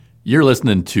You're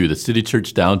listening to the City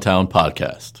Church Downtown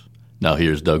podcast. Now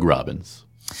here's Doug Robbins.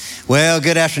 Well,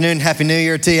 good afternoon. Happy New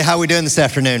Year to you. How are we doing this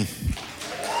afternoon?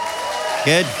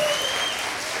 Good?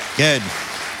 Good.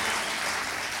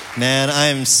 Man, I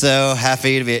am so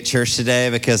happy to be at church today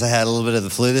because I had a little bit of the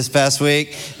flu this past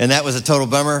week, and that was a total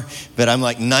bummer, but I'm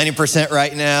like 90%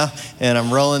 right now, and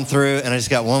I'm rolling through, and I just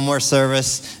got one more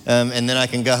service, and then I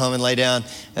can go home and lay down,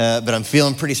 but I'm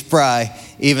feeling pretty spry,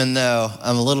 even though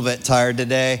I'm a little bit tired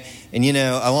today. And you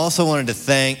know, I also wanted to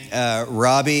thank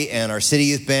Robbie and our City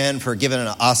Youth Band for giving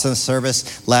an awesome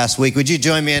service last week. Would you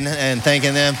join me in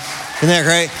thanking them? Isn't that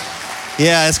great?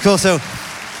 Yeah, it's cool. So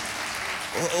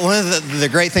one of the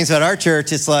great things about our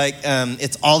church, it's like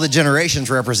it's all the generations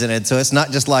represented. So it's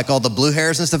not just like all the blue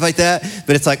hairs and stuff like that,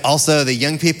 but it's like also the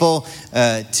young people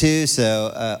too.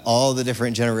 So all the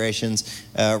different generations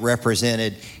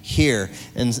represented here.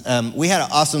 And we had an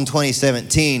awesome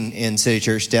 2017 in City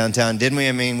Church Downtown, didn't we?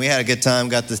 I mean, we had a good time,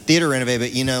 got the theater renovated.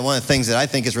 But you know, one of the things that I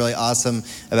think is really awesome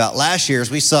about last year is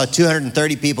we saw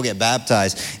 230 people get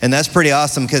baptized. And that's pretty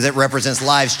awesome because it represents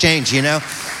lives change, you know?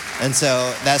 And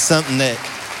so that's something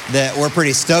that we're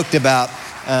pretty stoked about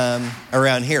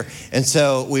around here. And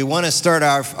so we want to start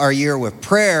our year with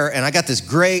prayer. And I got this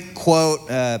great quote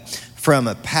from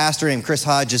a pastor named Chris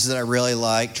Hodges that I really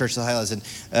like, Church of the Highlands. And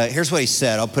here's what he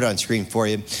said. I'll put it on screen for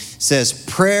you. It says,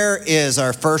 prayer is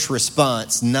our first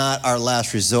response, not our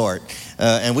last resort.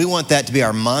 And we want that to be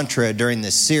our mantra during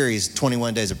this series,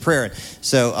 21 Days of Prayer.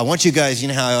 So I want you guys, you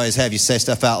know how I always have you say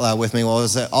stuff out loud with me. Well,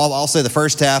 I'll say the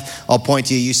first half. I'll point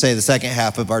to you. You say the second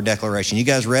half of our declaration. You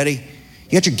guys ready?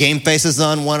 You got your game faces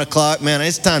on, 1 o'clock? Man,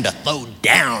 it's time to throw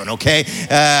down, okay?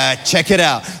 Check it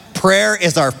out. Prayer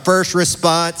is our first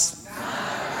response.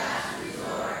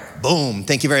 Boom.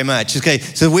 Thank you very much. Okay,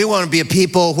 so we want to be a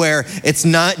people where it's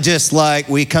not just like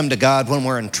we come to God when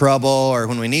we're in trouble or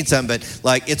when we need something, but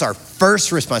like it's our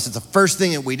first response. It's the first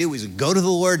thing that we do is go to the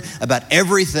Lord about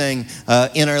everything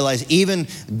in our lives, even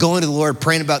going to the Lord,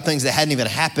 praying about things that hadn't even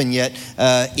happened yet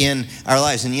in our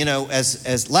lives. And you know,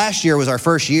 as last year was our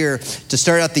first year to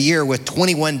start out the year with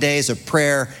 21 days of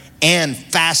prayer and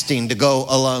fasting to go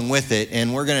along with it.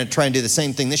 And we're going to try and do the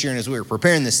same thing this year. And as we were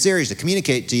preparing this series to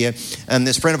communicate to you,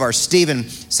 this friend of ours, Stephen,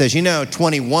 says, you know,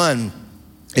 21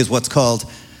 is what's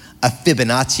called a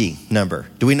Fibonacci number.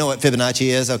 Do we know what Fibonacci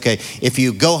is? Okay, if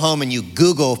you go home and you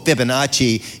Google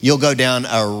Fibonacci, you'll go down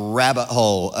a rabbit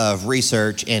hole of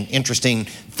research and interesting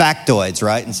factoids,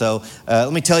 right? And so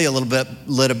let me tell you a little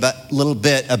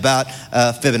bit about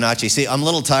Fibonacci. See, I'm a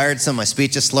little tired, so my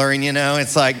speech is slurring, you know.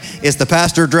 It's like, is the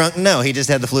pastor drunk? No, he just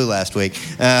had the flu last week.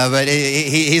 But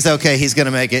he's okay. He's going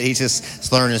to make it. He's just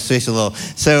slurring his speech a little.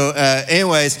 So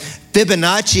anyways,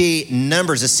 Fibonacci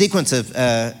numbers, a sequence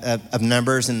of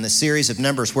numbers in the series of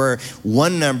numbers where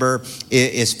one number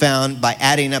is found by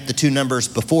adding up the two numbers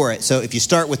before it. So if you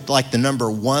start with like the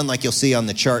number 1, like you'll see on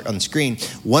the chart on the screen,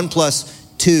 1 plus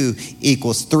 2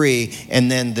 equals 3,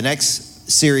 and then the next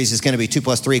series is going to be 2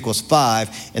 plus 3 equals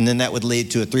 5, and then that would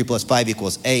lead to a 3 plus 5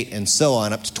 equals 8, and so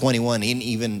on up to 21, and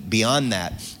even beyond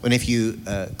that. And if you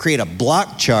create a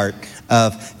block chart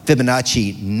of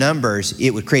Fibonacci numbers, it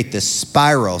would create this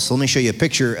spiral. So let me show you a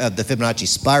picture of the Fibonacci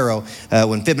spiral.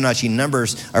 When Fibonacci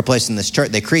numbers are placed in this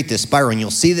chart, they create this spiral, and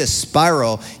you'll see this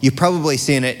spiral. You've probably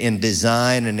seen it in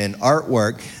design and in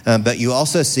artwork, but you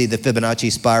also see the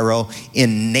Fibonacci spiral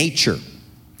in nature.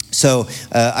 So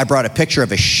I brought a picture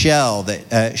of a shell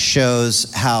that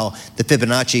shows how the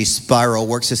Fibonacci spiral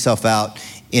works itself out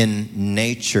in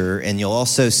nature, and you'll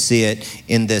also see it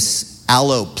in this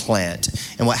aloe plant.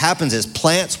 And what happens is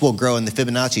plants will grow in the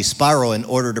Fibonacci spiral in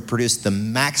order to produce the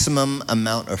maximum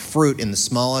amount of fruit in the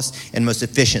smallest and most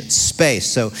efficient space.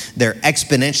 So there are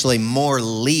exponentially more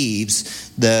leaves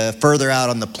the further out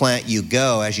on the plant you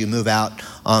go as you move out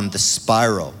on the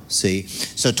spiral, see?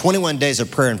 So 21 days of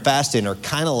prayer and fasting are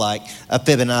kind of like a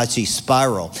Fibonacci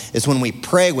spiral. It's when we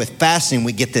pray with fasting,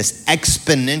 we get this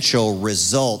exponential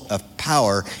result of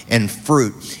power and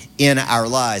fruit in our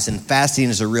lives. And fasting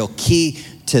is a real key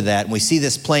to that. And we see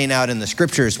this playing out in the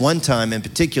scriptures one time in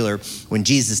particular when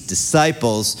Jesus'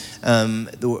 disciples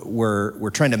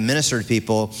were trying to minister to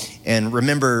people. And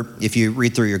remember, if you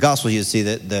read through your gospel, you'll see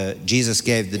that Jesus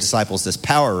gave the disciples this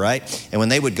power, right? And when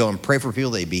they would go and pray for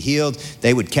people, they'd be healed.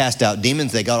 They would cast out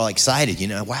demons. They got all excited, you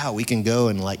know, wow, we can go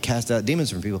and like cast out demons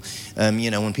from people.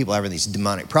 You know, when people have these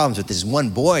demonic problems. But this one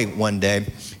boy one day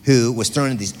who was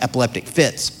thrown into these epileptic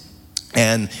fits.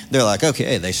 And they're like,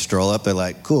 okay, they stroll up. They're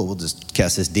like, cool, we'll just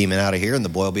cast this demon out of here and the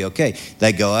boy will be okay.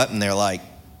 They go up and they're like,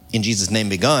 in Jesus' name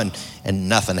be gone. And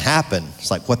nothing happened.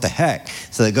 It's like, what the heck?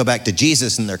 So they go back to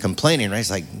Jesus and they're complaining, right? It's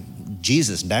like,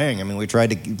 Jesus, dang, I mean, we tried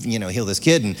to, heal this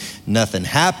kid and nothing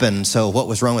happened. So what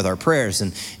was wrong with our prayers?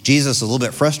 And Jesus is a little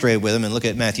bit frustrated with him. And look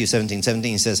at Matthew 17:17.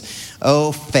 He says,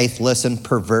 "Oh, faithless and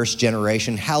perverse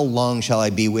generation, how long shall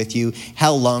I be with you?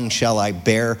 How long shall I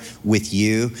bear with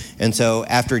you?" And so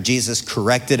after Jesus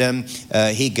corrected him,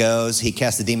 he goes, he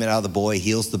casts the demon out of the boy,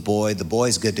 heals the boy. The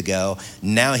boy's good to go.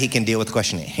 Now he can deal with the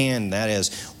question at hand. And that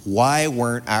is, why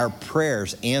weren't our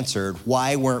prayers answered?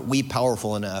 Why weren't we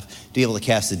powerful enough to be able to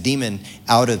cast the demon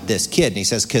out of this kid? And he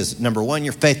says, because number one,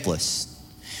 you're faithless.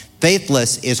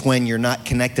 Faithless is when you're not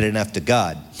connected enough to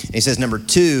God. And he says, number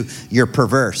two, you're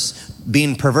perverse.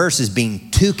 Being perverse is being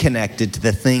too connected to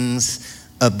the things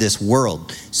of this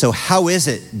world. So how is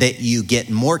it that you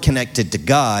get more connected to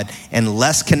God and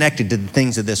less connected to the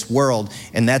things of this world?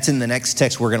 And that's in the next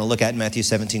text we're going to look at in Matthew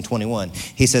 17:21.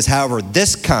 He says, however,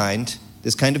 this kind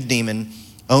of demon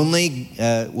only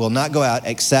will not go out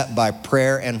except by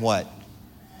prayer and what?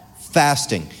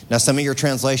 Fasting. Now, some of your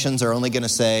translations are only going to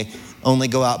say only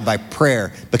go out by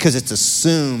prayer, because it's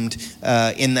assumed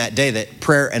in that day that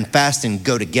prayer and fasting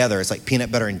go together. It's like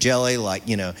peanut butter and jelly, like,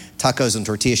 tacos and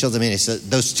tortilla shells. I mean,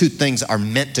 those two things are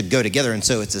meant to go together. And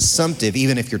so it's assumptive,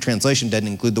 even if your translation doesn't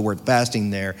include the word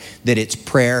fasting there, that it's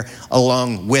prayer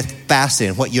along with fasting.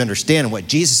 And what you understand and what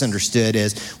Jesus understood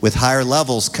is with higher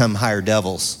levels come higher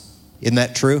devils. Isn't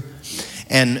that true?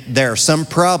 And there are some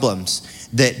problems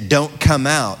that don't come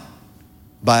out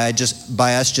by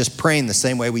us just praying the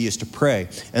same way we used to pray.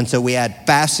 And so we add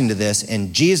fasting to this,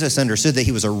 and Jesus understood that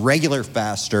he was a regular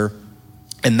faster,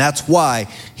 and that's why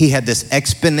he had this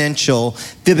exponential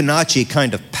Fibonacci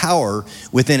kind of power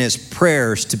within his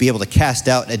prayers to be able to cast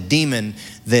out a demon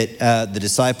that the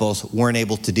disciples weren't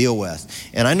able to deal with.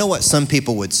 And I know what some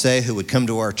people would say who would come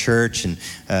to our church, and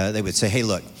they would say, hey,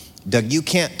 look, Doug, you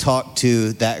can't talk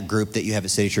to that group that you have at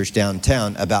City Church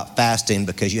Downtown about fasting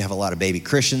because you have a lot of baby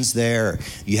Christians there. Or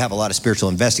you have a lot of spiritual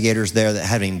investigators there that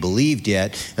haven't even believed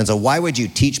yet. And so why would you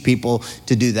teach people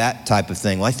to do that type of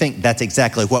thing? Well, I think that's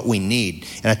exactly what we need.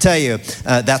 And I tell you,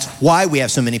 that's why we have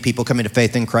so many people coming to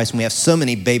faith in Christ and we have so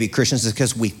many baby Christians, is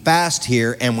because we fast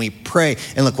here and we pray.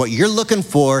 And look, what you're looking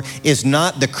for is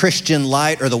not the Christian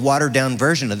light or the watered down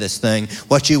version of this thing.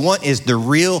 What you want is the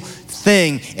real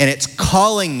thing, and it's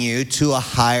calling you to a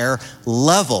higher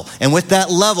level. And with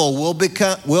that level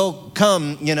will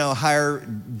come, higher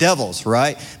devils,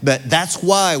 right? But that's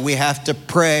why we have to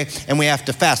pray and we have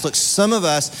to fast. Look, some of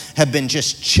us have been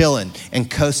just chilling and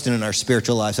coasting in our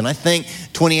spiritual lives. And I think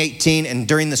 2018 and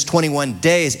during this 21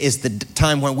 days is the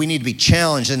time when we need to be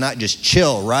challenged and not just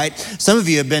chill, right? Some of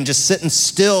you have been just sitting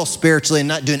still spiritually and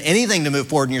not doing anything to move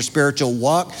forward in your spiritual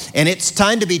walk. And it's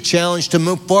time to be challenged to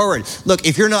move forward. Look,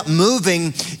 if you're not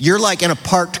moving, you're like in a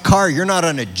parked car. You're not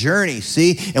on a journey,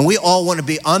 see? And we all want to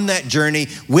be on that journey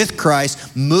with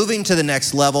Christ, moving to the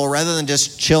next level rather than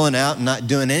just chilling out and not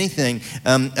doing anything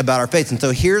about our faith. And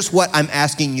so here's what I'm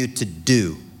asking you to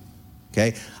do,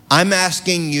 okay? I'm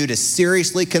asking you to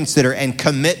seriously consider and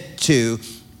commit to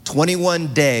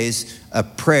 21 days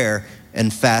of prayer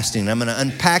and fasting. I'm going to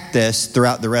unpack this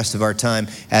throughout the rest of our time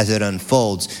as it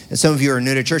unfolds. And some of you are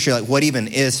new to church. You're like, what even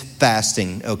is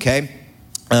fasting, okay?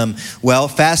 Well,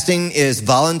 fasting is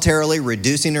voluntarily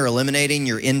reducing or eliminating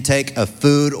your intake of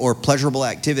food or pleasurable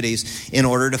activities in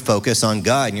order to focus on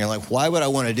God. And you're like, why would I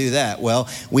want to do that? Well,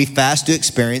 we fast to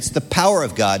experience the power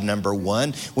of God, number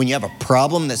one. When you have a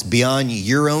problem that's beyond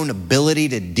your own ability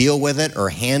to deal with it or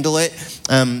handle it,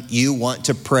 you want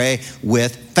to pray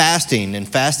with fasting. And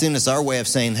fasting is our way of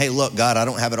saying, hey, look, God, I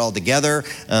don't have it all together.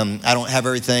 I don't have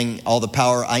everything, all the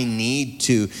power I need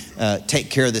to take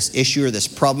care of this issue or this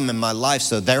problem in my life.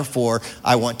 So therefore,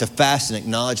 I want to fast and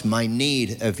acknowledge my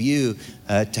need of you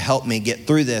to help me get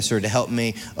through this or to help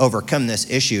me overcome this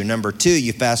issue. Number two,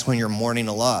 you fast when you're mourning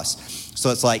a loss.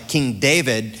 So it's like King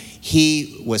David,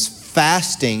 he was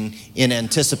fasting in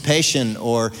anticipation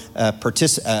or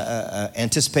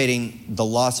anticipating the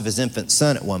loss of his infant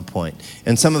son at one point.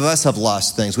 And some of us have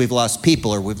lost things. We've lost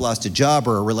people, or we've lost a job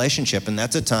or a relationship, and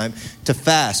that's a time to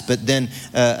fast. But then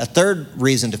a third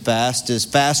reason to fast is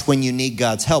fast when you need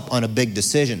God's help on a big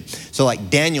decision. So like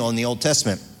Daniel in the Old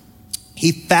Testament,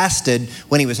 he fasted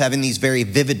when he was having these very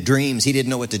vivid dreams. He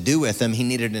didn't know what to do with them. He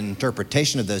needed an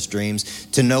interpretation of those dreams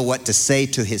to know what to say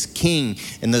to his king.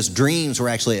 And those dreams were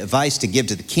actually advice to give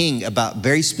to the king about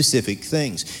very specific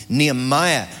things.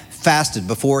 Nehemiah fasted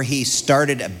before he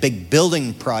started a big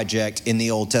building project in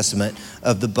the Old Testament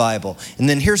of the Bible. And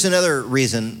then here's another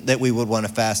reason that we would want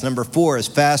to fast. Number 4 is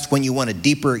fast when you want a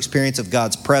deeper experience of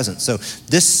God's presence. So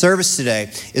this service today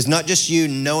is not just you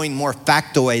knowing more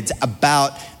factoids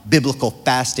about biblical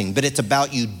fasting, but it's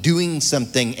about you doing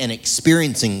something and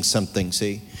experiencing something,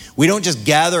 see? We don't just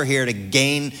gather here to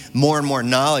gain more and more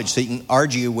knowledge so you can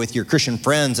argue with your Christian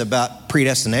friends about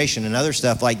predestination and other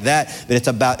stuff like that, but it's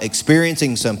about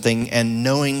experiencing something and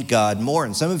knowing God more.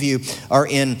 And some of you are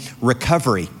in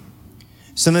recovery.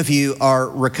 Some of you are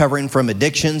recovering from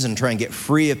addictions and trying to get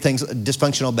free of things,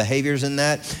 dysfunctional behaviors in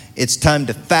that. It's time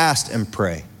to fast and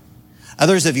pray.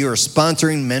 Others of you are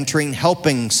sponsoring, mentoring,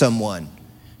 helping someone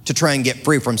to try and get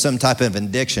free from some type of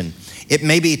addiction. It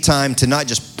may be time to not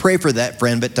just pray for that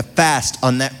friend, but to fast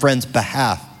on that friend's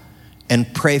behalf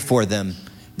and pray for them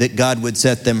that God would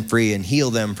set them free and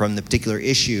heal them from the particular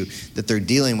issue that they're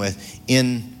dealing with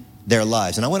in their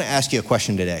lives. And I want to ask you a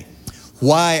question today.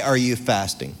 Why are you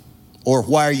fasting? Or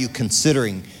why are you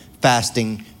considering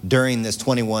fasting during this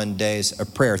 21 days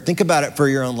of prayer? Think about it for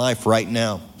your own life right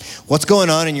now. What's going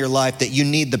on in your life that you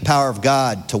need the power of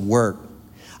God to work?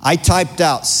 I typed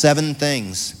out 7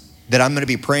 things that I'm going to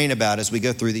be praying about as we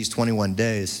go through these 21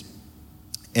 days.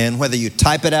 And whether you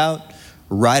type it out,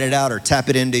 write it out, or tap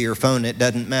it into your phone, it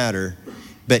doesn't matter.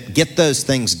 But get those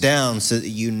things down so that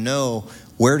you know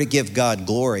where to give God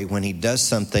glory when he does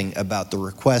something about the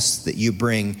requests that you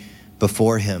bring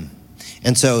before him.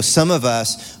 And so some of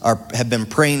us have been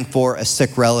praying for a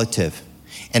sick relative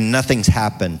and nothing's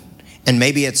happened. And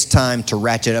maybe it's time to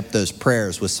ratchet up those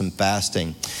prayers with some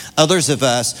fasting. Others of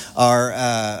us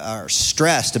are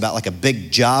stressed about like a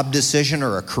big job decision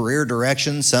or a career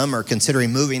direction. Some are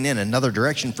considering moving in another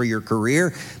direction for your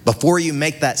career. Before you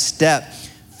make that step,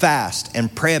 fast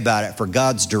and pray about it for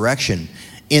God's direction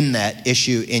in that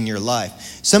issue in your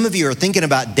life. Some of you are thinking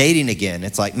about dating again.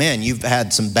 It's like, man, you've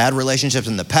had some bad relationships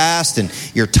in the past and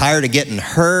you're tired of getting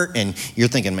hurt and you're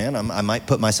thinking, man, I might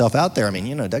put myself out there. I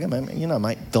mean, Doug, I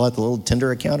might fill out the little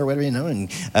Tinder account or whatever, and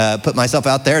put myself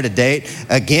out there to date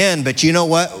again. But you know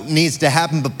what needs to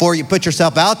happen before you put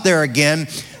yourself out there again?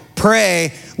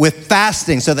 Pray with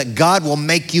fasting so that God will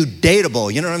make you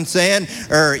dateable. You know what I'm saying?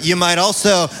 Or you might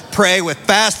also pray with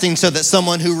fasting so that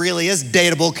someone who really is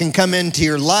dateable can come into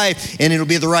your life and it'll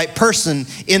be the right person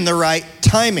in the right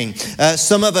timing.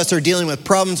 Some of us are dealing with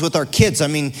problems with our kids. I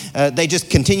mean, they just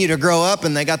continue to grow up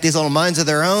and they got these little minds of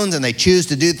their own and they choose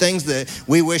to do things that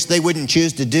we wish they wouldn't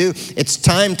choose to do. It's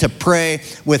time to pray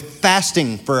with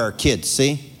fasting for our kids,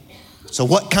 see? So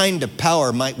what kind of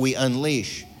power might we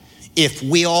unleash if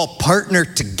we all partner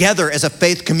together as a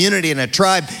faith community and a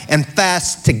tribe and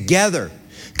fast together?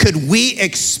 Could we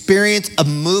experience a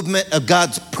movement of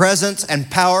God's presence and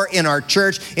power in our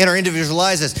church, in our individual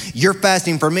lives? As you're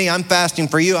fasting for me, I'm fasting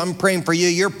for you, I'm praying for you,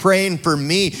 you're praying for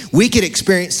me. We could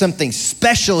experience something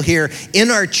special here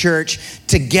in our church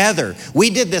together.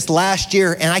 We did this last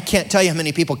year, and I can't tell you how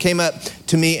many people came up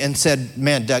to me and said,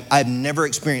 man, Doug, I've never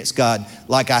experienced God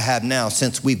like I have now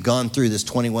since we've gone through this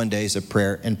 21 days of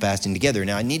prayer and fasting together.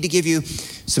 Now, I need to give you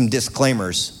some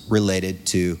disclaimers related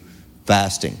to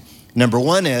fasting. Number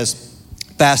one is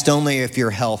fast only if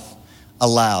your health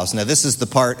allows. Now, this is the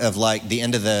part of like the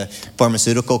end of the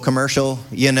pharmaceutical commercial,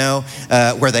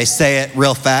 where they say it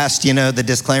real fast. The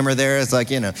disclaimer there is like,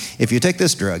 if you take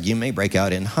this drug, you may break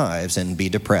out in hives and be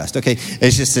depressed. Okay,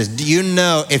 it just says, do you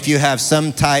know if you have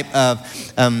some type of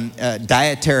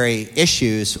dietary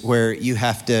issues where you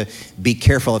have to be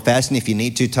careful of fasting? If you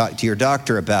need to, talk to your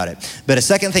doctor about it. But a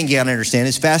second thing you got to understand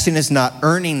is fasting is not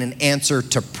earning an answer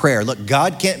to prayer. Look,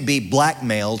 God can't be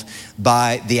blackmailed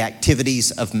by the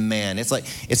activities of man.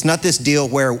 It's not this deal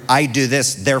where I do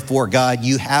this, therefore God,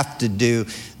 you have to do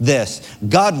this.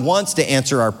 God wants to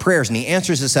answer our prayers and he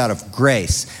answers us out of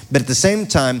grace. But at the same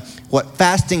time, what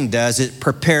fasting does, it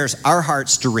prepares our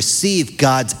hearts to receive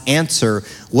God's answer,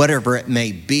 whatever it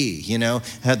may be.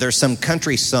 There's some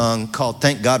country song called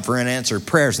Thank God for Unanswered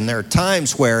Prayers. And there are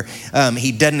times where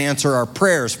he doesn't answer our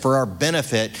prayers for our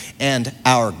benefit and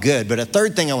our good. But a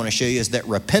third thing I want to show you is that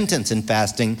repentance and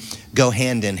fasting go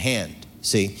hand in hand.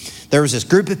 See, there was this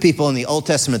group of people in the Old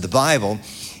Testament of the Bible,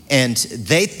 and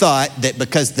they thought that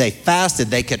because they fasted,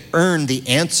 they could earn the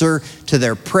answer to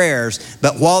their prayers.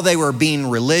 But while they were being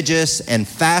religious and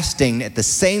fasting at the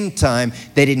same time,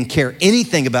 they didn't care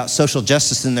anything about social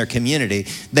justice in their community.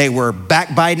 They were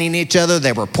backbiting each other.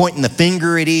 They were pointing the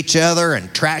finger at each other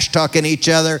and trash talking each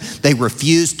other. They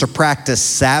refused to practice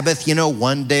Sabbath,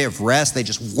 1 day of rest. They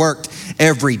just worked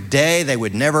every day. They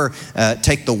would never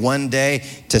take the 1 day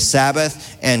to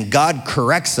Sabbath. And God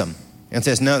corrects them. and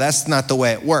says, no, that's not the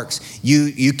way it works.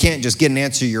 You can't just get an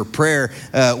answer to your prayer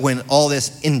when all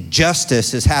this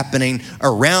injustice is happening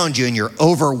around you and you're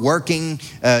overworking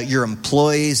your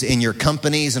employees in your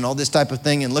companies and all this type of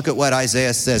thing. And look at what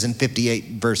Isaiah says in 58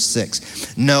 verse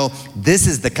 6. No, this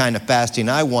is the kind of fasting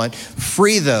I want.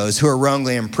 Free those who are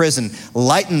wrongly imprisoned.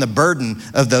 Lighten the burden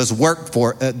of those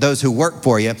who work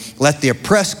for you. Let the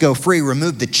oppressed go free.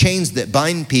 Remove the chains that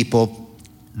bind people.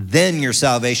 Then your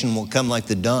salvation will come like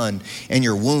the dawn, and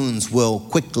your wounds will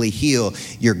quickly heal.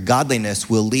 Your godliness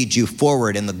will lead you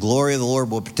forward, and the glory of the Lord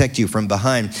will protect you from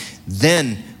behind.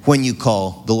 Then when you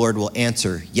call, the Lord will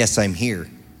answer, yes, I'm here.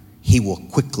 He will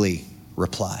quickly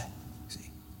reply.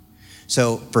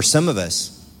 So for some of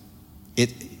us,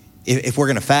 if we're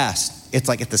going to fast, it's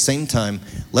like at the same time,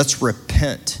 let's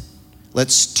repent.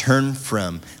 Let's turn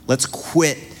from, let's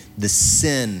quit the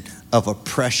sin of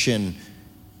oppression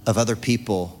of other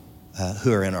people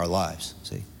who are in our lives.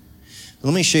 See,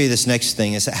 let me show you this next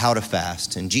thing is how to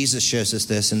fast. And Jesus shows us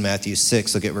this in Matthew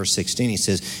 6. Look at verse 16. He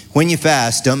says, when you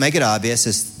fast, don't make it obvious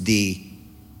as the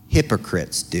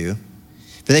hypocrites do.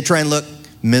 For they try and look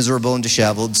miserable and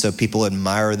disheveled so people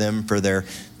admire them for their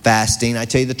fasting. I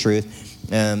tell you the truth,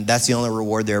 that's the only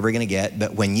reward they're ever going to get.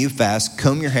 But when you fast,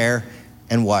 comb your hair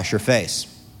and wash your face.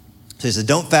 So he says,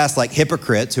 don't fast like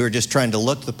hypocrites who are just trying to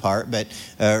look the part, but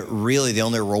really the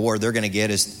only reward they're going to get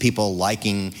is people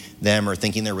liking them or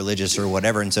thinking they're religious or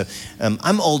whatever. And so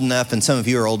I'm old enough, and some of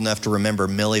you are old enough to remember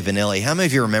Milli Vanilli. How many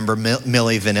of you remember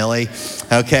Milli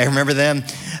Vanilli? Okay, remember them?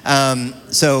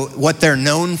 So what they're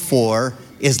known for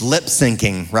is lip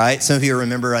syncing, right? Some of you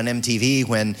remember on MTV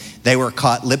when they were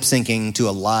caught lip syncing to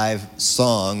a live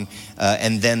song,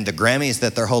 and then the Grammys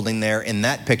that they're holding there in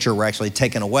that picture were actually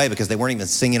taken away because they weren't even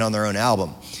singing on their own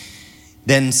album.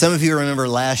 Then some of you remember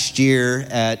last year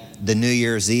at the New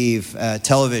Year's Eve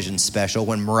television special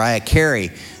when Mariah Carey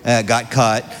got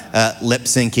caught lip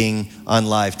syncing on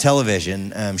live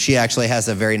television. She actually has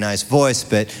a very nice voice,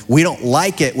 but we don't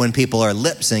like it when people are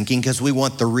lip syncing because we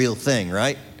want the real thing,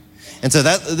 right? And so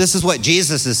this is what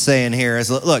Jesus is saying here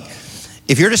is, look,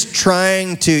 if you're just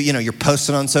trying to, you're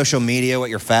posting on social media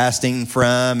what you're fasting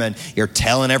from and you're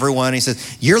telling everyone, he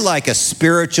says, you're like a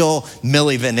spiritual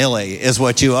Milli Vanilli is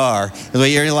what you are.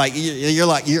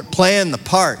 You're playing the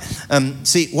part.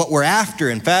 See, what we're after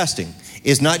in fasting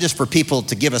is not just for people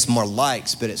to give us more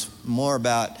likes, but it's more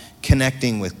about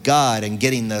connecting with God and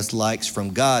getting those likes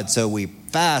from God. So we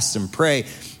fast and pray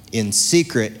in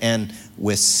secret and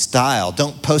with style.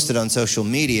 Don't post it on social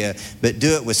media, but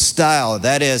do it with style.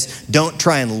 That is, don't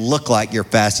try and look like you're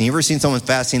fasting. You ever seen someone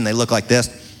fasting and they look like this?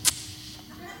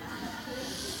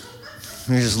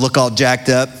 They just look all jacked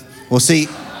up. Well, see,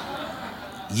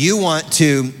 you want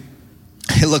to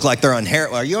look like they're on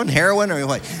heroin. Are you on heroin or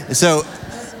what? So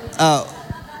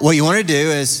what you want to do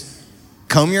is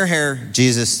comb your hair,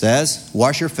 Jesus says,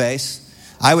 wash your face.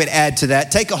 I would add to that,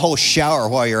 take a whole shower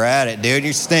while you're at it, dude.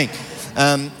 You stink.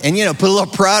 And put a little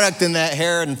product in that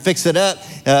hair and fix it up.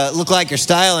 Look like you're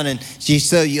styling, and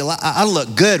I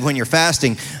look good when you're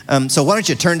fasting. So why don't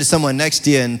you turn to someone next to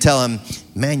you and tell them,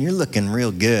 man, you're looking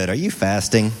real good. Are you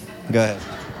fasting? Go ahead.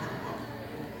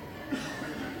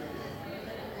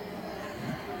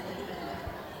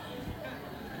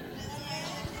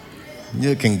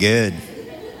 You're looking good.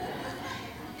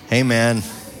 Hey, man.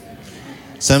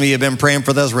 Some of you have been praying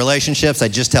for those relationships. I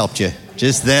just helped you.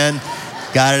 Just then.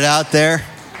 Got it out there.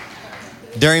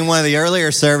 During one of the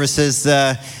earlier services,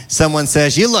 someone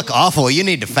says, you look awful. You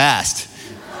need to fast.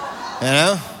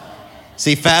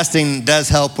 See, fasting does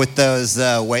help with those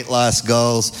weight loss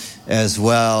goals as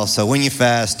well. So when you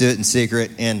fast, do it in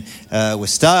secret and with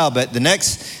style. But the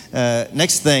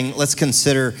next thing, let's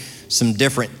consider some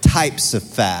different types of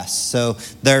fasts. So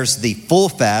there's the full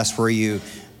fast where you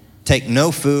take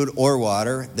no food or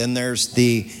water. Then there's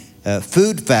the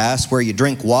food fast where you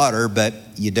drink water but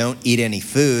you don't eat any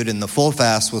food, and the full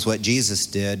fast was what Jesus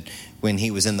did when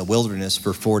he was in the wilderness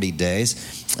for 40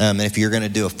 days. And if you're going to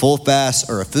do a full fast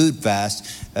or a food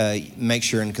fast, make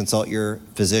sure and consult your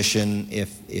physician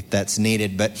if that's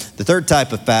needed. But the third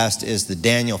type of fast is the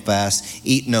Daniel fast.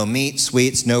 Eat no meat,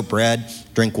 sweets, no bread,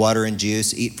 drink water and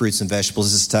juice, eat fruits and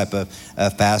vegetables. This is the type of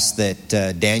fast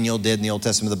that Daniel did in the Old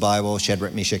Testament of the Bible,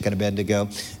 Shadrach, Meshach, and Abednego.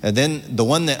 And then the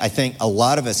one that I think a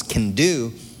lot of us can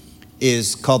do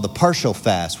is called the partial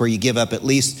fast, where you give up at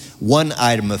least one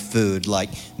item of food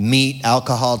like meat,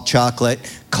 alcohol, chocolate,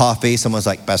 coffee. Someone's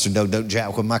like, Pastor Doug, don't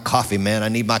jack with my coffee, man. I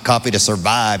need my coffee to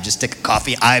survive. Just stick a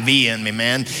coffee IV in me,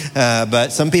 man.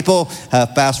 But some people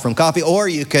fast from coffee, or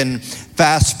you can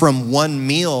fast from one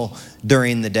meal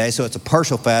during the day. So it's a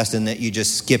partial fast in that you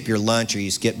just skip your lunch or you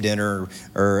skip dinner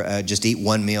or just eat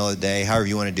one meal a day, however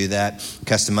you want to do that.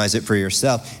 Customize it for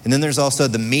yourself. And then there's also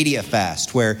the media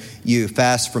fast, where you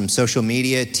fast from social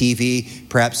media, TV,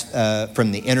 perhaps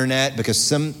from the internet, because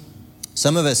some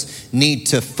of us need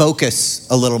to focus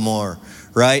a little more,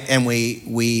 right? And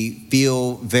we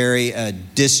feel very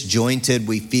disjointed.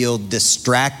 We feel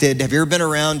distracted. Have you ever been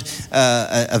around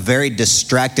a very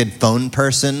distracted phone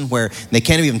person where they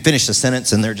can't even finish the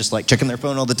sentence and they're just like checking their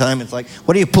phone all the time? It's like,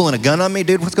 what are you pulling a gun on me,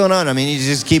 dude? What's going on? I mean, you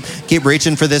just keep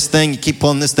reaching for this thing. You keep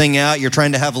pulling this thing out. You're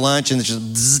trying to have lunch and it's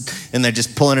just zzz, and they're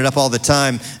just pulling it up all the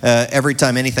time. Every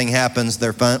time anything happens,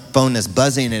 their phone is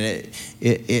buzzing, and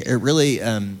it really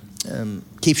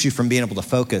keeps you from being able to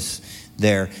focus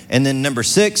there. And then number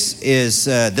 6 is,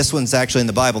 this one's actually in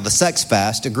the Bible, the sex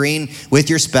fast, agreeing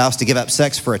with your spouse to give up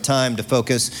sex for a time to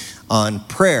focus on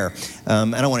prayer.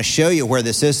 And I want to show you where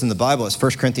this is in the Bible. It's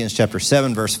 1 Corinthians chapter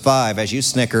 7, verse 5. As you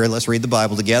snicker, let's read the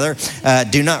Bible together.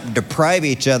 Do not deprive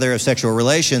each other of sexual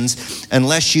relations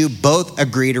unless you both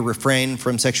agree to refrain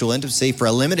from sexual intimacy for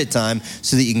a limited time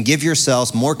so that you can give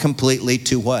yourselves more completely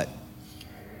to what?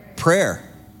 Prayer.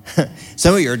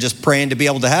 Some of you are just praying to be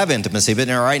able to have intimacy, but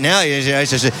right now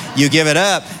you give it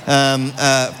up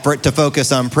to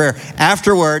focus on prayer.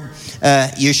 Afterward,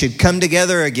 you should come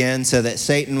together again so that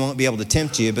Satan won't be able to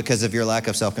tempt you because of your lack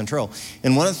of self-control.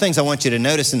 And one of the things I want you to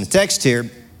notice in the text here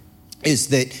is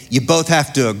that you both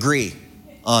have to agree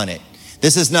on it.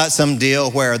 This is not some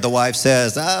deal where the wife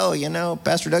says, oh,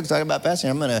 Pastor Doug's talking about fasting.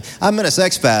 I'm gonna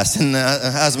sex fast. And the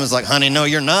husband's like, honey, no,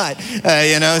 you're not.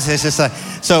 It's just like,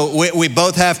 so we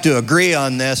both have to agree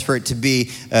on this for it to be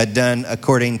done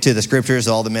according to the scriptures.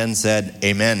 All the men said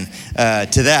amen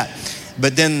to that.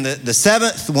 But then the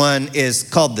seventh one is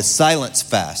called the silence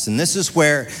fast. And this is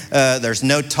where there's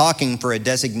no talking for a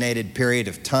designated period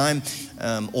of time.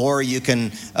 Or you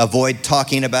can avoid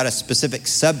talking about a specific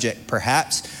subject,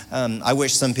 perhaps. I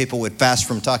wish some people would fast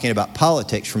from talking about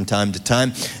politics from time to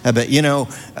time. But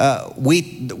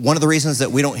one of the reasons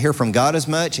that we don't hear from God as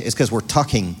much is because we're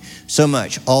talking so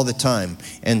much all the time.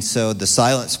 And so the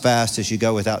silence fast is you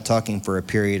go without talking for a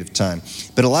period of time.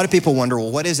 But a lot of people wonder,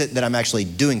 well, what is it that I'm actually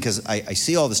doing? Because I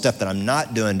see all the stuff that I'm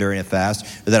not doing during a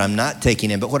fast or that I'm not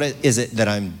taking in. But what is it that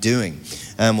I'm doing?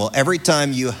 Well, every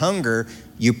time you hunger,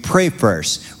 you pray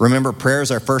first. Remember, prayer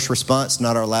is our first response,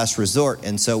 not our last resort.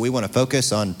 And so we want to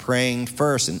focus on praying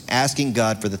first and asking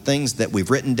God for the things that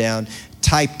we've written down,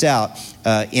 typed out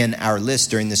in our list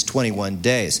during this 21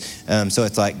 days. So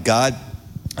it's like, God,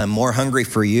 I'm more hungry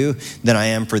for you than I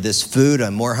am for this food.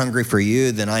 I'm more hungry for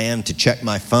you than I am to check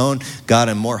my phone. God,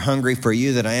 I'm more hungry for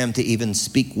you than I am to even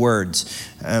speak words.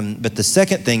 But the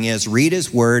second thing is read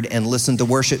his word and listen to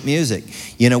worship music.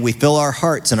 We fill our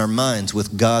hearts and our minds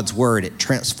with God's word. It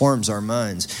transforms our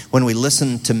minds. When we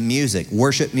listen to music,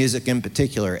 worship music in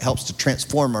particular, it helps to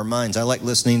transform our minds. I like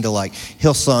listening to like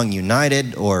Hillsong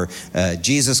United or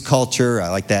Jesus Culture. I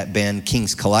like that band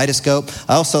King's Kaleidoscope.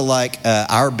 I also like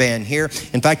our band here.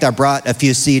 In fact, I brought a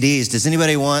few CDs. Does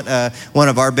anybody want one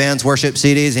of our band's worship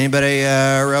CDs? Anybody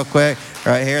real quick?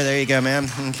 Right here. There you go, man.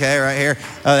 Okay, right here.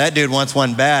 Oh, that dude wants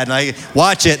one bad. And I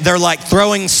watch it. They're like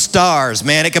throwing stars,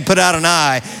 man. It can put out an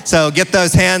eye. So get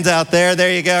those hands out there.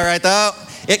 There you go, right there. Oh,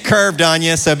 it curved on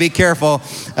you, so be careful.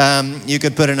 You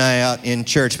could put an eye out in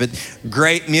church. But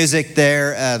great music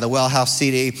there, the Well House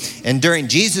CD. And during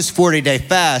Jesus' 40-day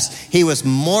fast, he was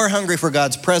more hungry for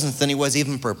God's presence than he was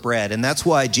even for bread. And that's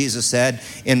why Jesus said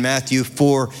in Matthew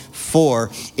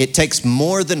 4:4, it takes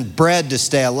more than bread to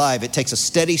stay alive. It takes a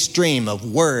steady stream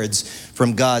of words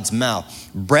from God's mouth.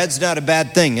 Bread's not a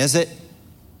bad thing, is it?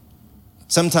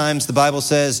 Sometimes the Bible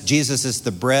says Jesus is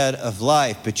the bread of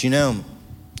life. But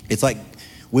it's like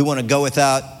we want to go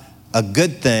without a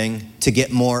good thing to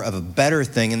get more of a better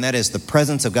thing, and that is the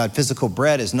presence of God. Physical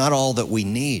bread is not all that we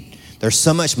need. There's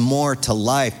so much more to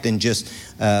life than just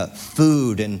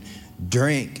food and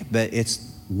drink, but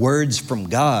it's words from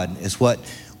God is what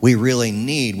we really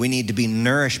need. We need to be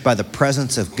nourished by the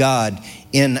presence of God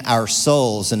in our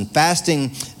souls. And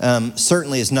fasting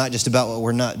certainly is not just about what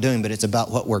we're not doing, but it's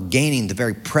about what we're gaining, the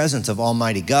very presence of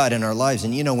Almighty God in our lives.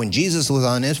 And when Jesus was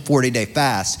on his 40-day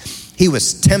fast, he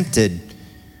was tempted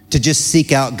to just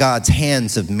seek out God's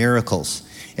hands of miracles.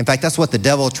 In fact, that's what the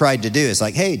devil tried to do. It's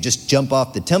like, hey, just jump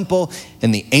off the temple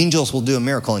and the angels will do a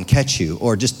miracle and catch you.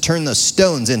 Or just turn those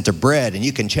stones into bread and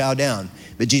you can chow down.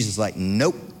 But Jesus is like,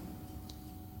 nope.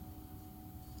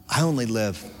 I only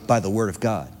live by the word of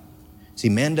God. See,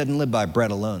 man doesn't live by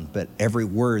bread alone, but every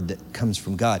word that comes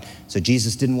from God. So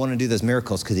Jesus didn't want to do those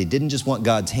miracles because he didn't just want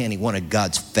God's hand, he wanted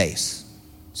God's face.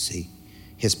 See,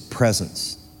 his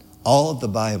presence. All of the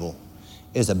Bible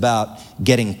is about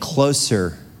getting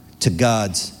closer to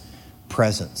God's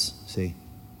presence. See,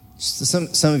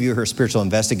 some of you who are spiritual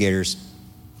investigators,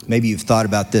 maybe you've thought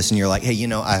about this and you're like,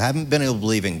 hey, I haven't been able to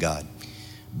believe in God,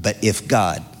 but if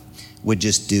God would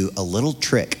just do a little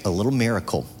trick, a little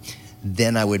miracle,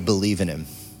 then I would believe in him.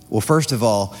 Well, first of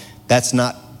all, that's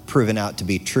not proven out to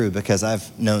be true, because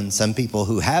I've known some people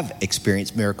who have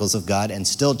experienced miracles of God and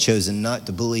still chosen not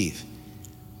to believe.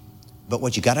 But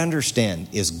what you got to understand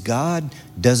is God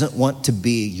doesn't want to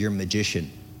be your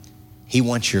magician. He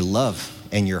wants your love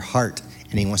and your heart,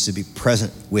 and he wants to be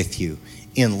present with you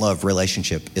in love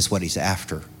relationship is what he's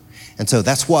after. And so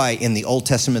that's why in the Old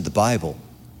Testament of the Bible,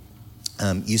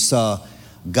 you saw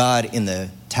God in the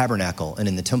tabernacle and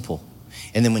in the temple.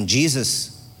 And then when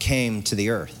Jesus came to the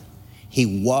earth,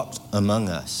 he walked among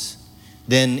us.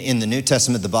 Then in the New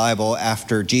Testament of the Bible,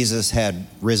 after Jesus had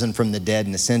risen from the dead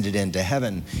and ascended into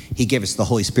heaven, he gave us the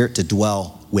Holy Spirit to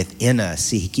dwell within us.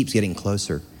 See, he keeps getting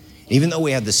closer. Even though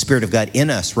we have the Spirit of God in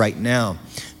us right now,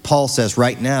 Paul says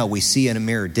right now we see in a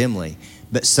mirror dimly,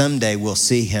 but someday we'll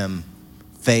see him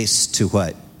face to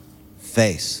what?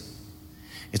 Face.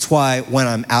 It's why when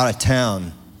I'm out of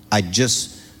town, I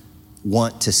just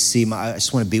want to I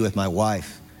just want to be with my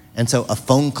wife. And so a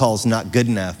phone call's not good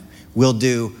enough. We'll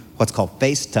do what's called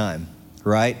FaceTime,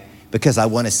 right? Because I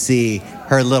want to see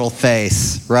her little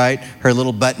face, right? Her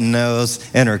little button nose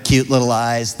and her cute little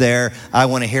eyes there. I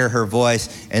want to hear her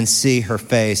voice and see her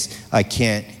face. I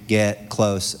can't get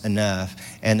close enough.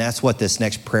 And that's what this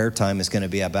next prayer time is going to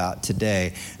be about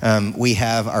today. We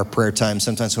have our prayer time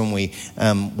sometimes when we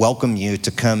welcome you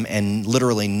to come and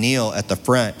literally kneel at the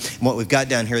front. And what we've got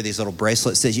down here are these little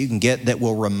bracelets that you can get that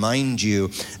will remind you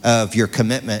of your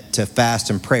commitment to fast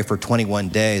and pray for 21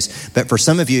 days. But for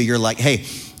some of you, you're like, hey,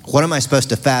 what am I supposed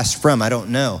to fast from? I don't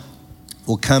know.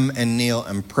 Well, come and kneel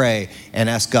and pray and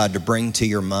ask God to bring to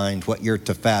your mind what you're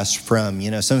to fast from.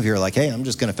 Some of you are like, hey, I'm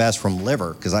just going to fast from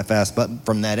liver because I fast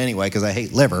from that anyway because I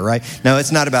hate liver, right? No,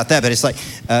 it's not about that. But it's like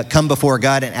come before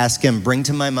God and ask him, bring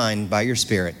to my mind by your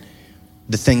Spirit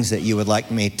the things that you would like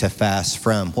me to fast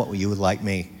from, what you would like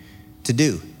me to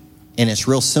do. And it's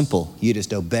real simple. You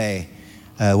just obey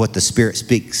what the Spirit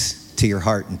speaks to your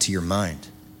heart and to your mind.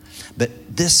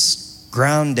 But this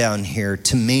ground down here,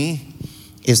 to me,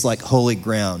 is like holy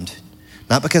ground.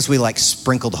 Not because we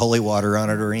sprinkled holy water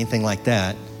on it or anything like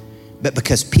that, but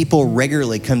because people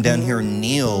regularly come down here and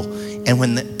kneel. And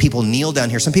when people kneel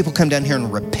down here, some people come down here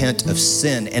and repent of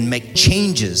sin and make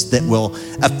changes that will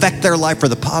affect their life for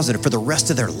the positive for the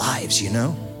rest of their lives,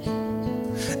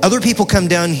 Other people come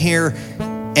down here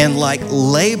and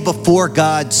lay before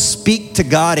God, speak to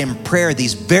God in prayer,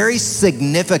 these very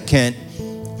significant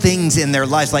things in their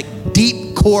lives, like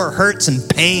deep core hurts and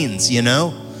pains,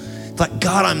 It's like,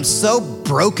 God, I'm so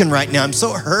broken right now. I'm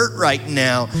so hurt right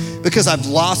now because I've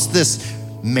lost this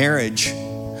marriage,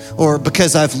 or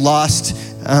because I've lost,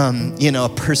 a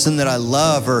person that I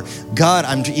love, or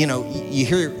God, you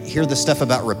hear the stuff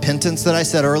about repentance that I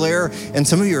said earlier. And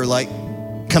some of you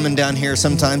are coming down here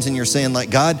sometimes and you're saying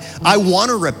God, I want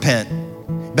to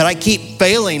repent, but I keep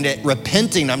failing at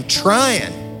repenting. I'm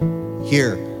trying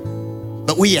here.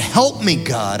 But will you help me,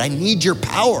 God? I need your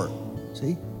power.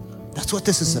 See, that's what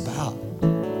this is about.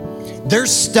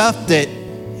 There's stuff that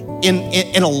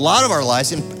in a lot of our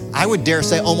lives, and I would dare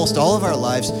say almost all of our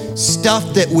lives,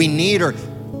 stuff that we need or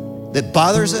that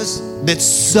bothers us, that's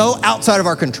so outside of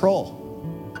our control.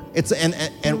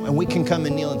 And we can come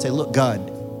and kneel and say, look, God,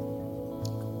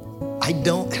 I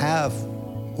don't have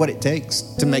what it takes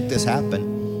to make this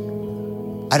happen.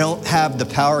 I don't have the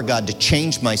power, God, to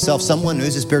change myself. Someone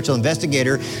who's a spiritual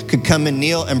investigator could come and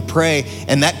kneel and pray,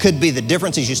 and that could be the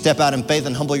difference as you step out in faith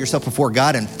and humble yourself before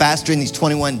God and fast during these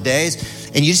 21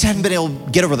 days, and you just haven't been able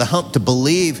to get over the hump to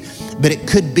believe. But it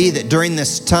could be that during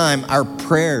this time, our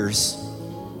prayers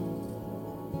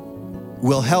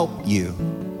will help you,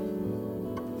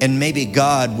 and maybe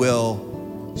God will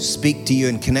speak to you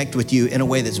and connect with you in a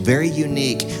way that's very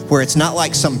unique, where it's not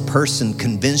like some person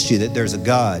convinced you that there's a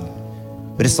God,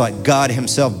 but it's like God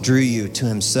himself drew you to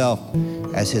himself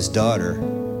as his daughter,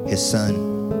 his son.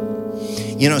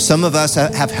 Some of us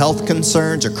have health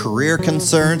concerns or career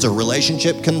concerns or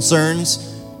relationship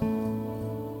concerns.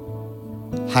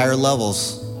 Higher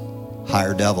levels,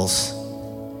 higher devils.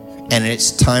 And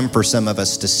it's time for some of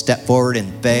us to step forward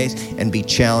in faith and be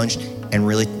challenged and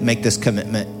really make this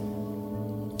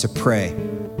commitment to pray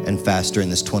and fast during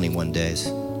this 21 days.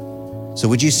 So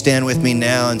would you stand with me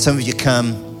now? And some of you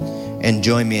come and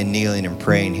join me in kneeling and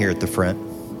praying here at the front.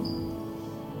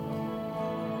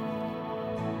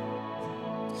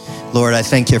 Lord, I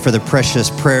thank you for the precious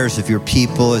prayers of your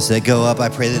people as they go up. I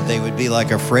pray that they would be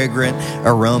like a fragrant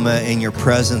aroma in your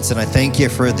presence. And I thank you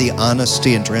for the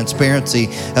honesty and transparency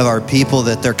of our people,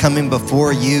 that they're coming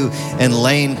before you and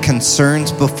laying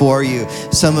concerns before you,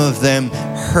 some of them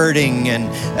hurting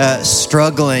and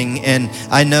struggling. And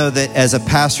I know that as a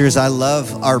pastor, as I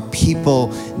love our people,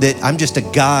 that I'm just a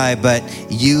guy, but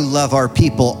you love our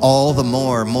people all the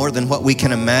more than what we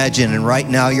can imagine. And right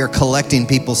now you're collecting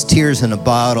people's tears in a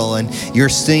bottle, and you're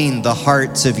seeing the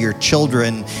hearts of your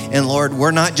children. And Lord,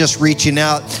 we're not just reaching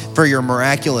out for your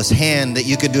miraculous hand that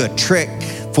you could do a trick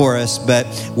for us, but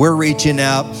we're reaching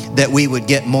out that we would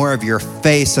get more of your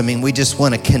face. I mean, we just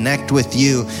want to connect with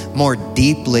you more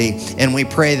deeply, and we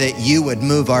pray that you would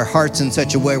move our hearts in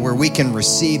such a way where we can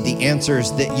receive the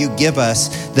answers that you give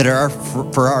us that are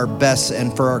for our best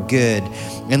and for our good.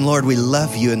 And Lord, we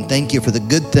love you and thank you for the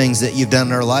good things that you've done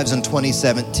in our lives in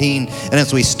 2017. And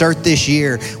as we start this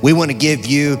year, we want to give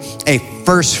you a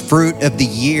first fruit of the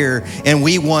year. And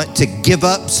we want to give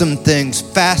up some things,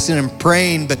 fasting and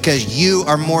praying, because you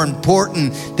are more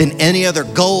important than any other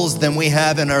goals than we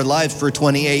have in our lives for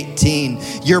 2018.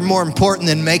 You're more important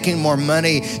than making more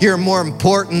money. You're more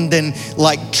important than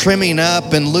like trimming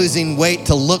up and losing weight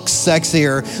to look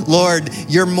sexier. Lord,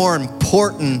 you're more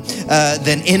important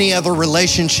than any other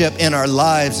relationship in our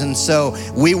lives. And so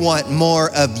we want more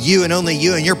of you and only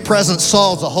you. And your presence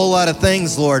solves a whole lot of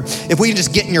things, Lord. If we can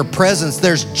just get in your presence,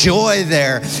 there's joy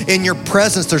there. In your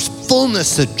presence, there's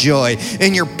fullness of joy.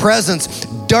 In your presence,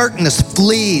 darkness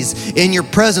flees. In your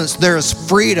presence, there is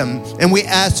freedom. And we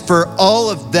ask for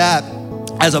all of that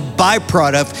as a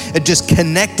byproduct of just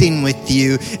connecting with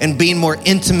you and being more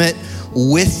intimate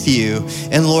with you.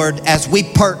 And Lord, as we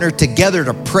partner together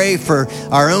to pray for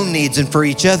our own needs and for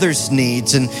each other's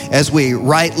needs, and as we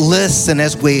write lists and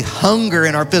as we hunger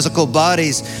in our physical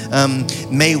bodies,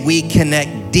 may we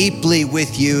connect deeply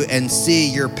with you and see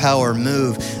your power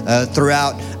move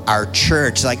throughout our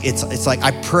church. It's like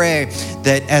I pray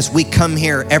that as we come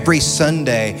here every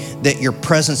Sunday, that your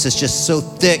presence is just so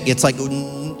thick. It's like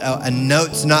a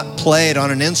note's not played on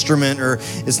an instrument, or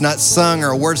it's not sung, or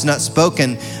a word's not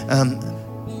spoken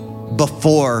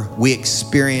before we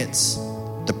experience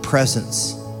the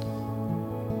presence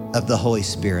of the Holy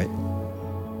Spirit.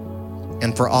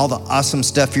 And for all the awesome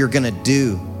stuff you're going to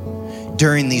do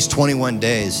during these 21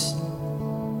 days,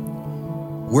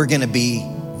 we're going to be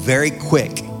very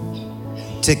quick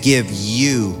to give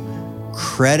you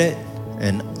credit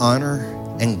and honor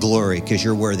and glory, because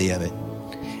you're worthy of it.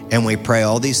 And we pray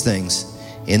all these things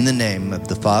in the name of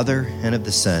the Father and of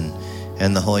the Son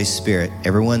and the Holy Spirit.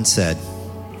 Everyone said,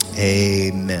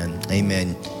 amen.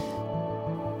 Amen.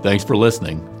 Thanks for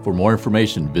listening. For more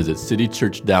information, visit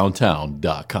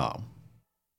citychurchdowntown.com.